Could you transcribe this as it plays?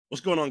What's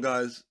going on,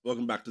 guys?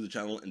 Welcome back to the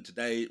channel, and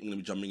today I'm going to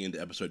be jumping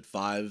into episode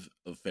 5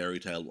 of Fairy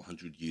Tail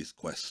 100 Years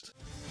Quest.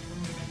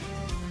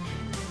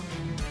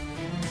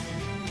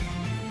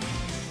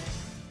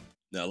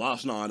 Now,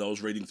 last night I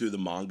was reading through the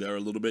manga a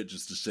little bit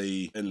just to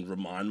see and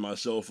remind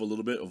myself a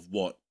little bit of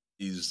what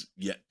is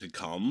yet to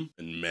come.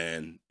 And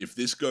man, if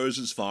this goes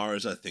as far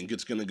as I think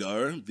it's going to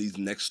go, these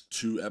next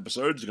 2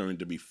 episodes are going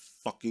to be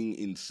fucking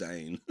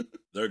insane.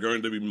 There are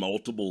going to be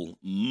multiple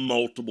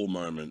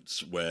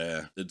moments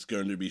where it's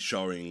going to be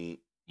showing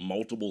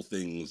multiple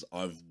things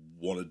I've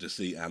wanted to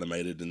see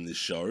animated in this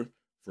show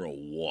for a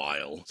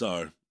while.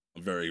 So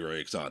I'm very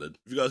excited.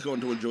 If you guys are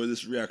going to enjoy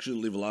this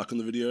reaction, leave a like on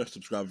the video,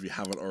 subscribe if you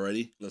haven't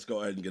already. Let's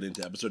go ahead and get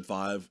into episode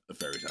 5 of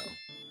Fairy Tail.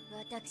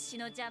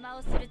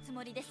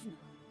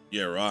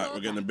 Yeah, right,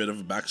 we're getting a bit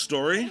of a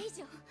backstory.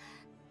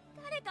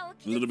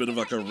 A little bit of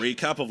like a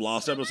recap of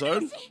last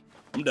episode.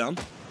 I'm down.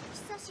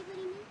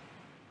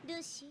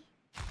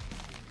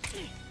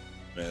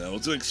 Man, that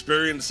was an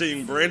experience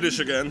seeing Brandish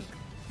again.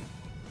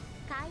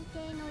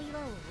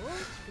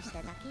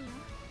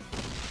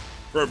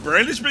 Bro,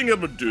 Brandish being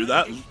able to do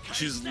that,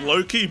 she's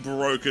low-key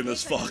broken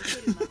as fuck.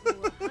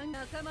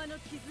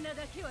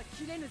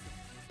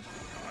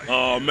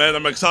 Oh man,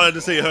 I'm excited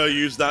to see her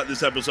use that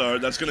this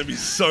episode. That's gonna be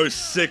so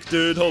sick,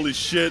 dude. Holy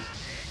shit.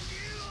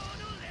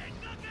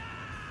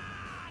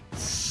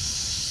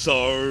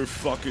 So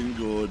fucking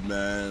good,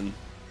 man.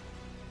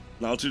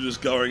 Naruto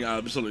just going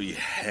absolutely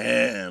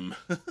ham.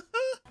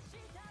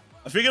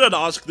 I figured I'd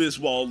ask this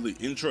while the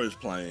intro is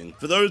playing.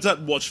 For those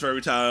that watch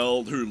Fairy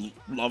Tail, who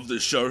love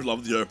this show,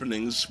 love the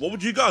openings, what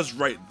would you guys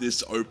rate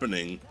this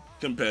opening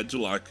compared to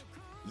like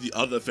the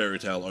other Fairy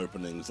Tail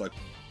openings? Like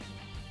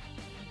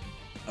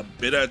a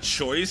better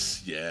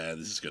choice? Yeah,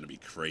 this is gonna be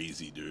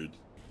crazy, dude.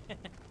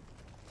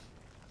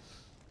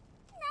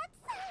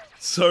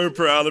 So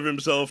proud of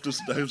himself,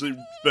 just actually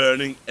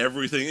burning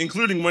everything,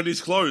 including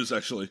Wendy's clothes,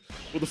 actually.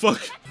 What the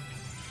fuck?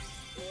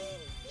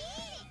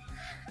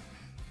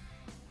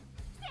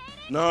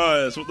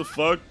 Nice, what the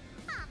fuck?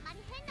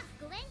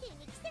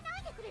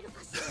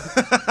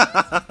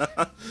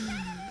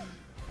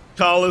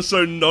 Carla's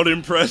so not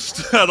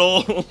impressed at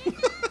all.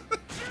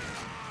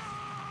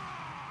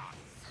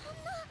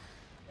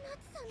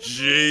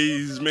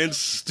 Jeez, man's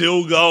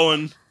still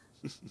going.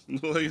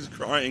 He's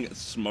crying at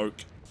smoke.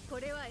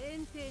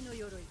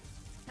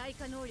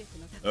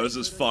 Oh, this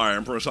is Fire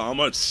Empress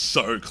armor, it's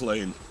so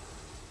clean.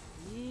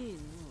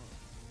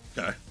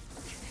 Okay.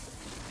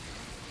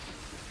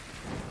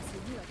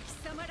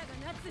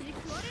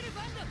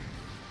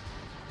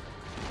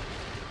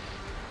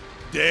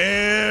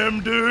 Damn,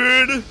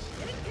 dude!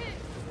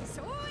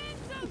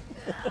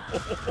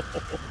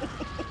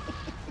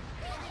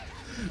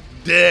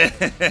 Damn!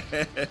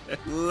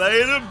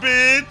 Later,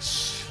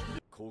 bitch!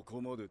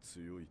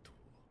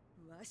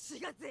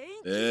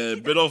 Yeah,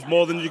 bit off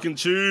more than you can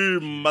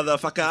chew,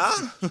 motherfucker!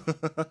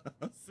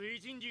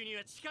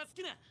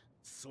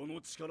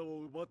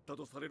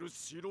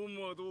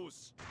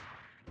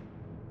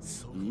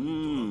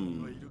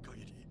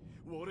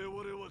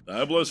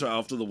 Diablos are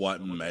after the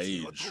White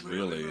Mage,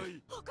 really.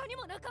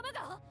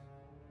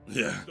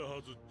 Yeah.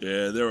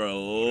 Yeah, there are a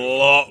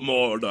lot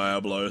more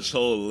Diablos,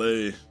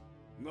 holy.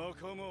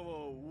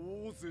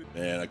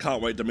 Man, I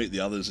can't wait to meet the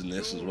others in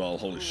this as well,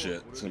 holy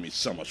shit. It's gonna be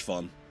so much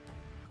fun.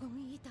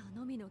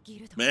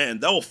 Man,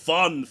 they were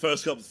fun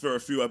first couple for a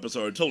few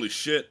episodes, holy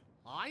shit.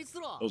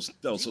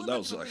 That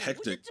was like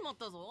hectic.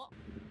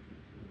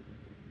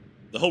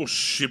 The whole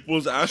ship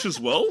was ash as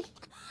well?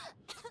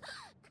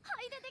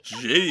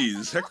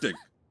 Jeez, hectic.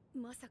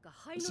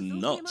 It's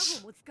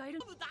nuts.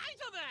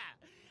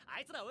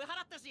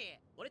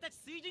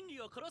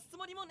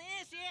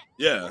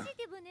 Yeah.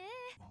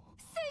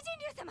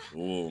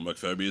 Oh,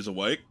 McPhoebe is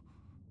awake.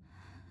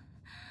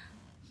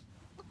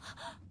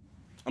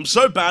 I'm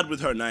so bad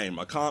with her name,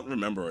 I can't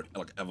remember it,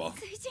 like, ever.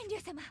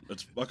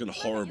 It's fucking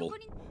horrible.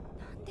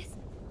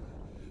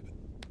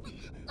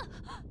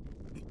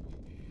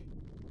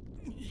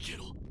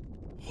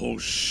 Oh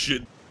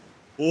shit.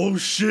 Oh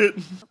shit.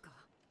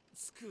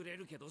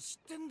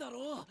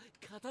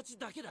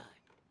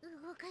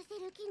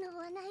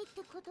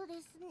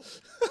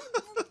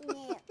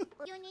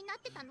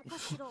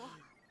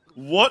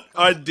 What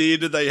idea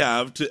did they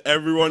have to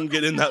everyone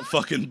get in that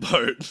fucking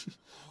boat?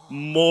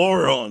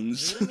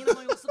 Morons.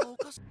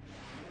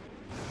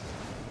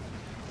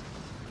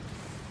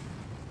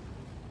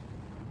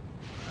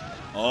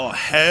 Oh,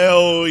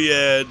 hell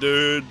yeah,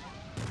 dude.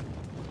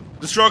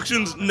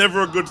 Destruction's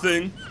never a good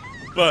thing,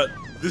 but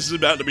this is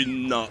about to be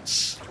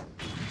nuts.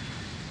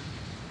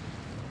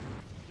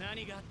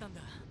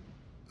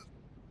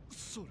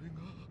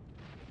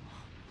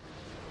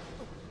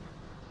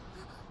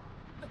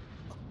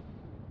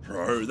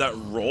 Bro, that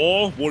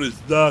roar? What is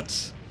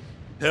that?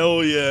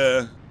 Hell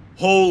yeah.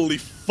 Holy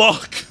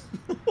fuck.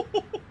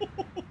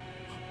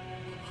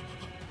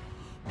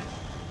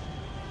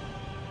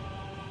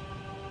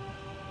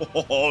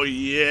 Oh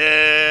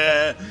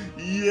yeah.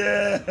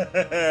 Yeah.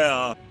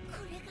 Yeah!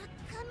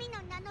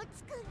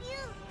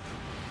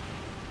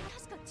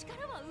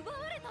 力は奪われたって。 力は奪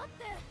われたって。 力は奪われたって。 力は奪われたって。 力は奪われたって。 力は奪われたって。 力は奪われたって。 力は奪われたって。 力は奪われたって。 力は奪われたって。 力は奪われたって。 力は奪われたって。 力は奪われたっ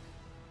て。 What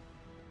I did, they have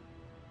to everyone get in that fucking boat? Morons.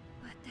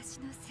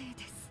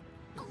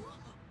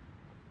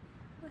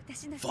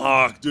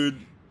 Fuck, dude.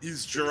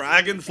 His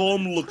dragon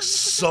form looks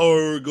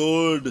so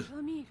good.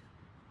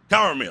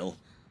 Caramel.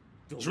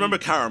 Just remember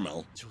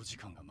Caramel.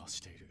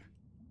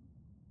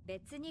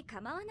 別に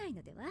構わない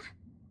のでは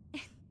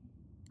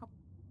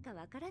か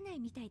わからない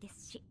みたいで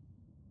すし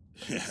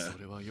Yeah.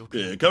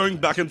 Yeah, going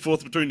back and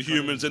forth between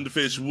humans and the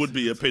fish would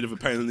be a bit of a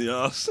pain in the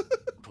ass.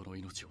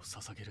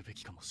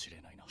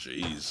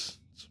 Jeez.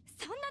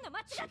 そんなの間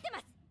違ってま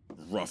す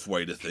Rough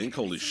way to think,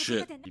 holy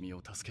shit.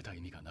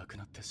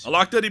 I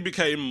like that he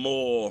became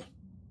more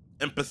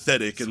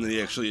empathetic and then he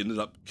actually ended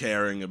up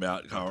caring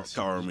about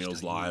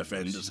Caramel's life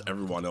and just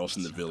everyone else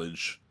in the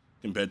village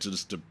compared to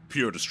just the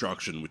pure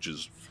destruction, which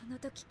is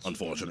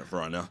unfortunate for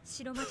right now.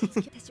 白町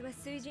月私は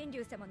水神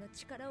竜様の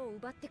力を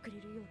奪ってくれ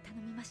るよう頼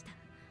みました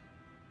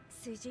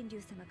水神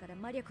竜様から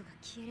魔力が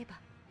消えれば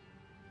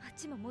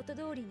町も元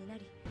通りにな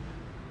り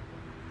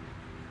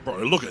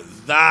Bro, look at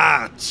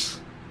that! そ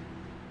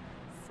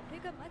れ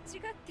が間違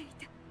ってい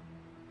た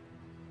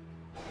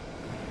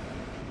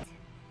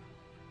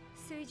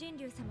水神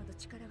竜様の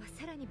力は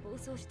さらに暴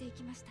走してい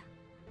きました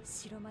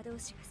白魔導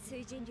士が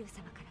水神竜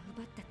様から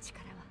奪った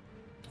力は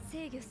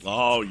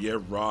Oh, yeah,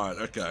 right,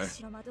 okay.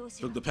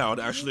 Took the power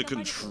to actually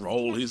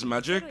control his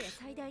magic?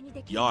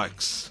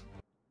 Yikes.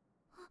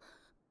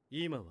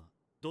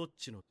 Oh,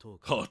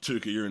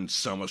 Tuka, you're in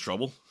so much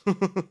trouble. I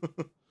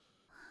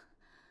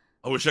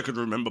wish I could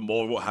remember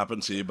more of what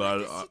happens here,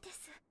 but...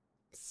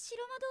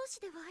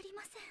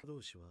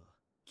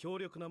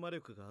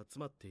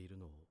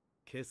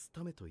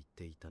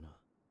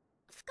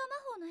 不可魔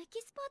法のエ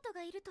キスパート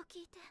がいると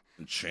聞いて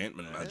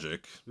enchantment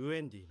magic.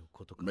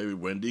 Maybe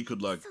Wendy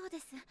could like... I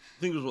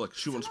think it was like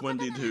she wants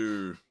Wendy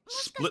to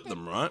split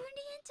them, right?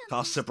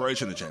 Cast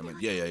separation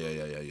enchantment. Yeah.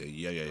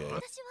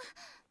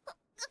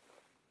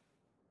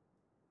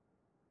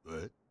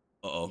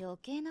 Uh-oh. 余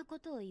計なこ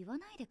とを言わ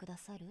ないでくだ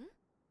さる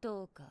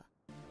どうか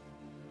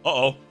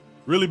Uh-oh.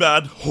 Really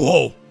bad.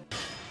 Whoa.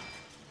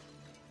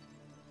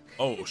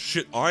 Oh,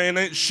 shit. Iron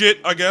ain't shit,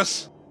 I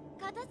guess.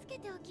 片付け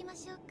ておきま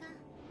しょうか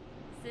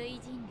水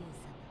神竜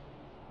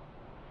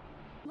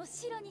様もう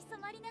白に染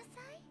まりなさ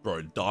い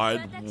Bro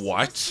dyed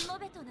white.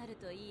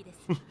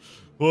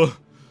 What?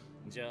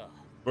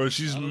 Bro,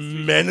 she's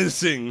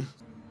menacing.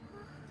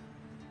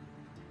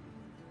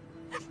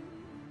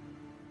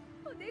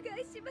 お願い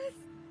します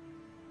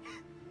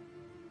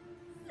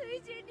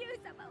水神竜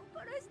様を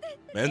殺して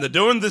Man, they're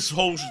doing this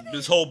whole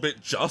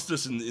bit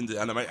justice in the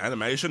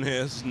animation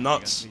here. It's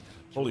nuts.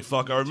 Holy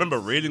fuck, I remember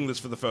reading this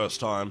for the first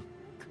time.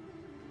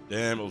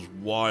 Damn, it was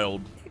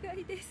wild.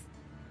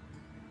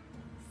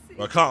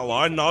 I can't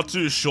lie,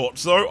 Natsu's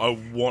shorts though, I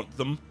want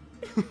them.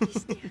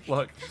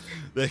 Like,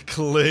 they're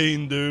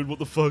clean, dude, what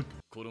the fuck?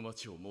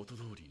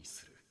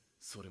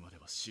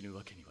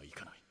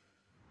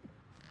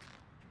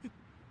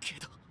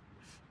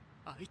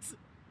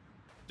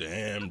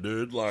 Damn,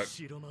 dude, like,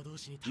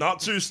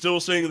 Natsu's still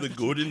seeing the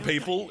good in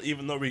people,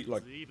 even though he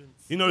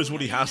knows what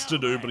he has to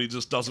do, but he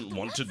just doesn't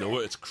want to do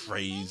it. It's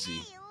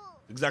crazy.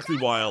 Exactly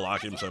why I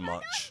like him so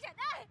much.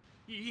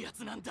 みんな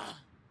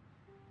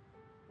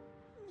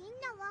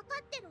わか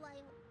ってるわよ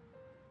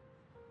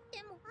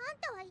でもあん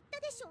たは言った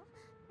でしょ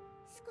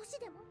少し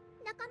でも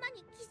仲間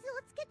に傷を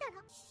つけたら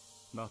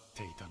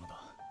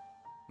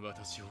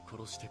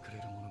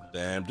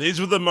Damn, these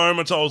were the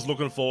moments I was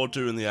looking forward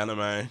to in the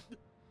anime.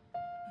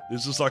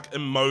 There's just like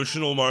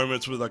emotional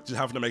moments with like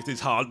having to make these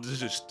hard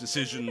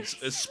decisions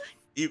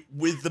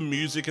with the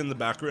music in the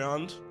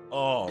background.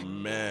 Oh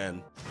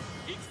man.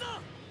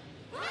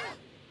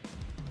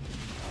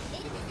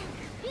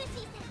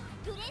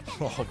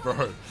 Oh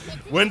bro,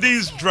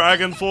 Wendy's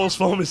Dragon Force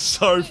form is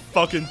so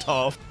fucking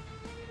tough.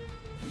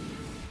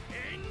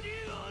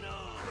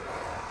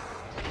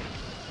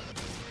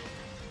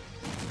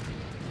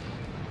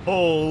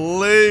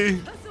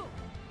 Holy.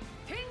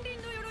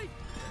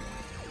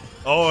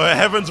 Oh,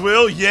 Heaven's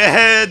Wheel?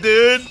 Yeah,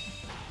 dude.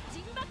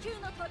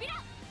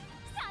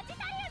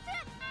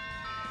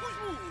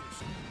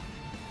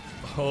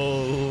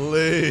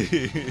 Holy.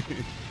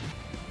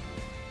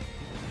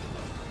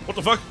 What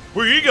the fuck?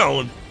 Where are you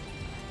going?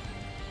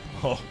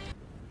 Oh.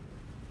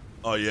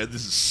 Oh yeah,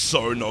 this is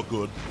so not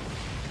good.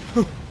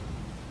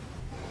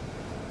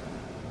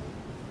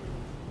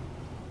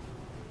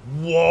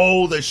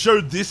 Whoa, they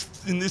showed this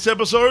in this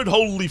episode?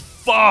 Holy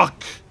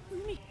fuck!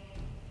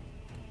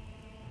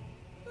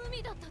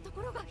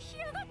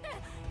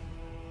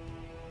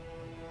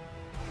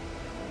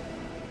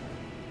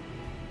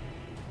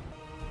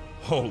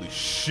 Holy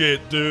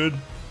shit, dude.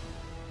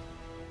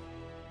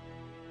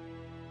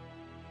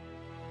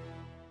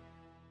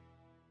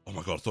 Oh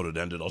my god, I thought it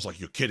ended. I was like,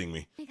 you're kidding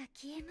me.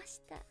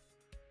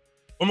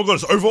 Oh my god,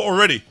 it's over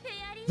already.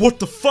 What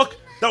the fuck?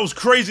 That was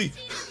crazy.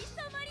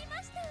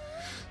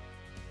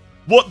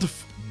 What the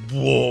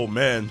whoa,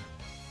 man.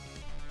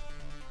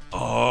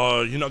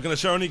 Oh, you're not gonna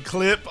show any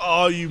clip?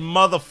 Oh, you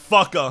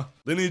motherfucker.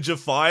 Lineage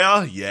of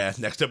Fire? Yeah,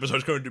 next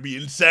episode's going to be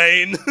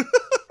insane.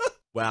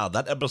 Wow,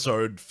 that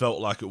episode felt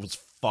like it was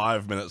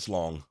 5 minutes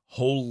long.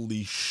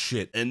 Holy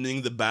shit.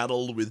 Ending the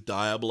battle with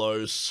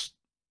Diablos,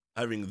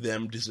 having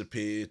them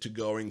disappear, to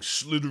going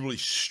literally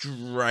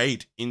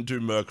straight into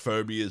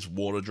Mercphobia's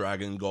water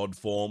dragon god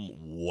form.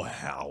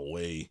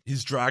 Wowee.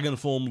 His dragon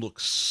form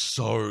looks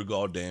so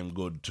goddamn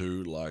good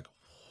too. Like,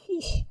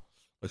 whew,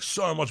 like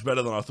so much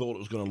better than I thought it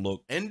was going to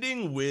look.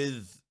 Ending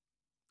with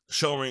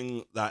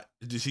showing that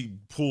he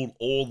pulled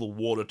all the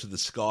water to the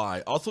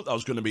sky. I thought that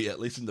was going to be at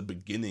least in the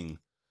beginning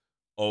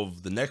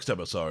of the next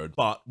episode.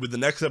 But with the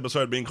next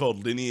episode being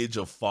called Lineage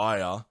of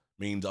Fire,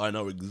 means I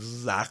know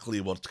exactly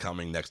what's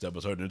coming next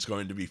episode, and it's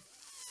going to be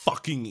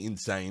fucking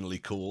insanely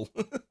cool.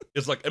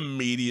 It's like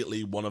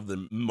immediately one of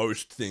the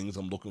most things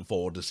I'm looking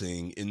forward to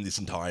seeing in this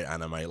entire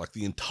anime. Like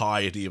the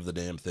entirety of the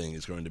damn thing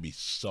is going to be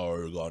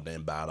so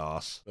goddamn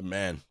badass. But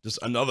man, just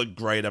another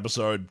great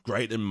episode,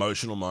 great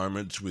emotional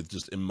moments with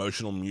just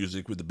emotional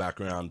music with the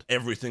background,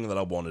 everything that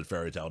I wanted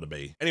Fairy Tail to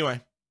be.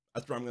 Anyway,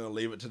 that's where I'm going to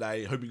leave it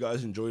today. Hope you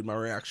guys enjoyed my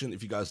reaction.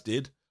 If you guys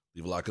did,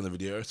 leave a like on the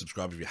video,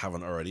 subscribe if you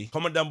haven't already.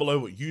 Comment down below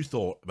what you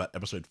thought about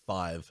episode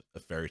 5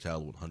 of Fairy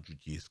Tail 100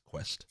 Years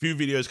Quest. A few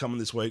videos coming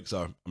this week,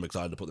 so I'm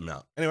excited to put them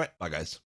out. Anyway, bye guys.